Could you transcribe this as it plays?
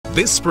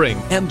This spring,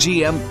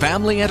 MGM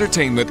Family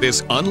Entertainment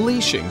is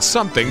unleashing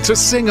something to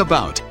sing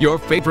about. Your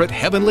favorite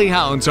heavenly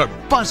hounds are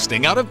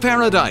busting out of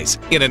paradise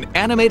in an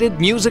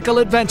animated musical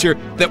adventure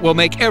that will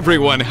make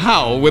everyone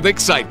howl with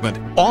excitement.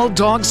 All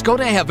Dogs Go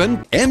to Heaven,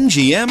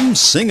 MGM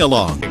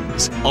Sing-Along.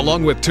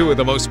 Along with two of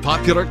the most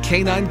popular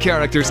canine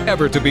characters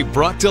ever to be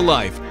brought to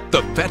life,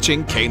 the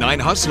fetching canine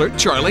hustler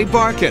Charlie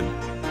Barkin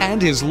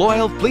and his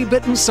loyal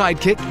flea-bitten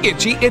sidekick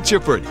Itchy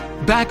Itchiford,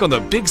 back on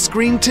the big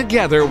screen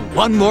together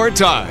one more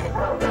time.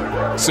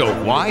 So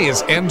why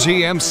is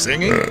MGM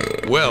singing?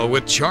 Well,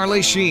 with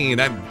Charlie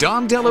Sheen and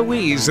Dom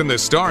DeLuise in the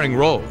starring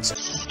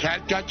roles.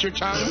 Cat got your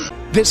tongue?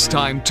 This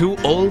time, two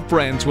old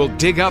friends will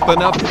dig up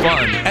enough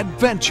fun,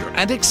 adventure,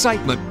 and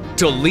excitement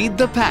to lead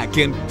the pack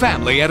in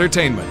family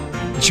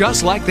entertainment,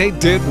 just like they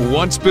did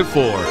once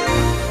before.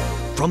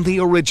 From the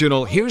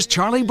original, here's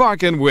Charlie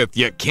Barkin with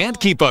You Can't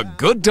Keep a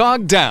Good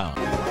Dog Down.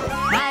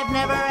 I've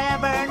never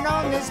ever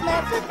known this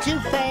method to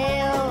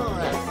fail.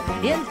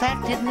 In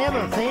fact, it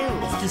never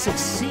fails to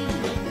succeed.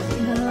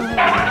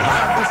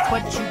 Harvest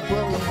what you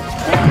grow.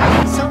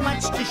 There's so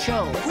much to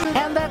show,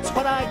 and that's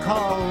what I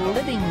call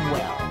living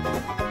well.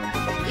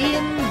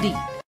 Indeed.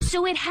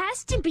 So it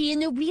has to be in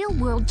the real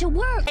world to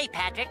work. Hey,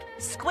 Patrick,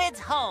 Squid's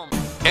home.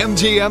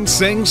 MGM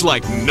sings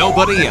like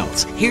nobody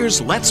else.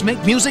 Here's Let's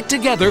Make Music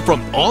Together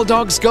from All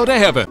Dogs Go to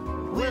Heaven.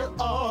 We're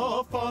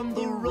off on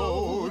the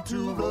road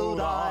to Rhode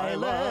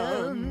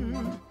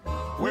Island.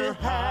 We're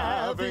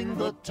having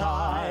the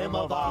time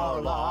of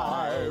our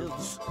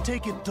lives.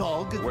 Take it,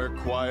 dog. We're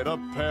quite a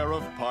pair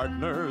of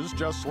partners,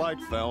 just like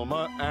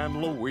Thelma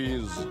and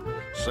Louise.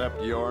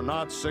 Except you're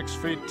not 6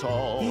 feet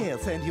tall.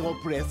 Yes, and your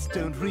breasts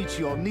don't reach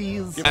your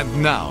knees.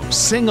 And now,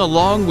 sing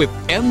along with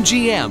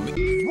MGM.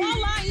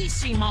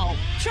 Voila-issimo,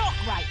 chalk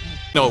writing.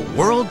 A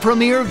world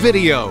premiere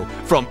video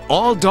from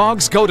All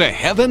Dogs Go to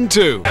Heaven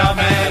 2. Watch out,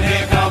 man,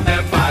 here come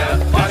them fire.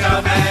 Watch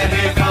out, man,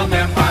 here come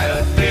them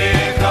fire.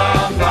 Here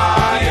come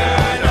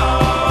fire, no.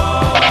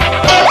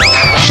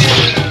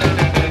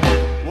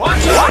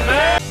 Watch out,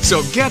 man.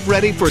 So get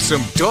ready for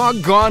some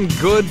doggone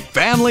good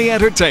family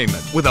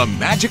entertainment with a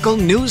magical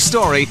new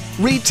story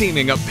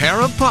reteaming a pair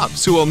of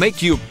pups who will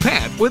make you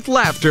pant with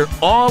laughter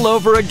all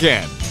over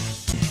again.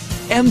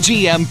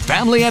 MGM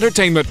Family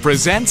Entertainment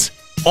presents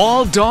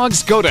All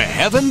Dogs Go to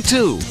Heaven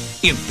 2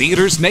 in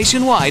theaters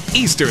nationwide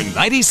Easter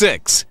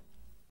 96.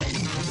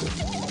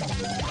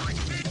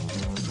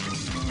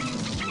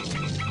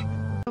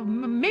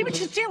 Maybe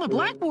to steal a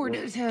blackboard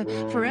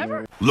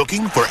forever?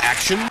 Looking for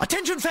action?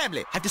 Attention,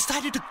 family! I've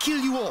decided to kill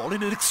you all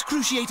in an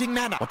excruciating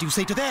manner. What do you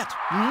say to that?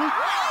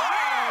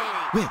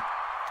 Well,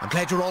 I'm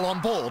glad you're all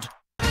on board.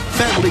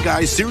 Family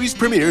Guy series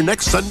premiere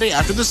next Sunday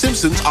after The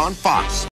Simpsons on Fox.